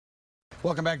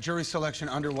Welcome back. Jury selection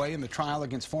underway in the trial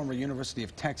against former University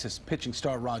of Texas pitching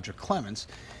star Roger Clemens.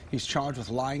 He's charged with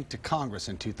lying to Congress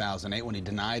in 2008 when he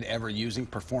denied ever using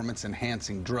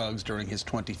performance-enhancing drugs during his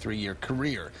 23-year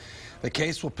career. The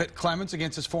case will pit Clemens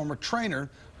against his former trainer,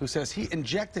 who says he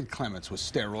injected Clemens with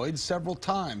steroids several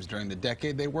times during the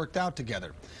decade they worked out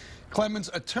together. Clemens'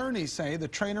 attorneys say the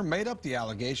trainer made up the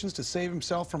allegations to save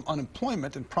himself from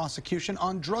unemployment and prosecution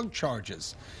on drug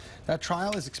charges. That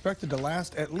trial is expected to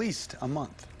last at least a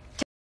month.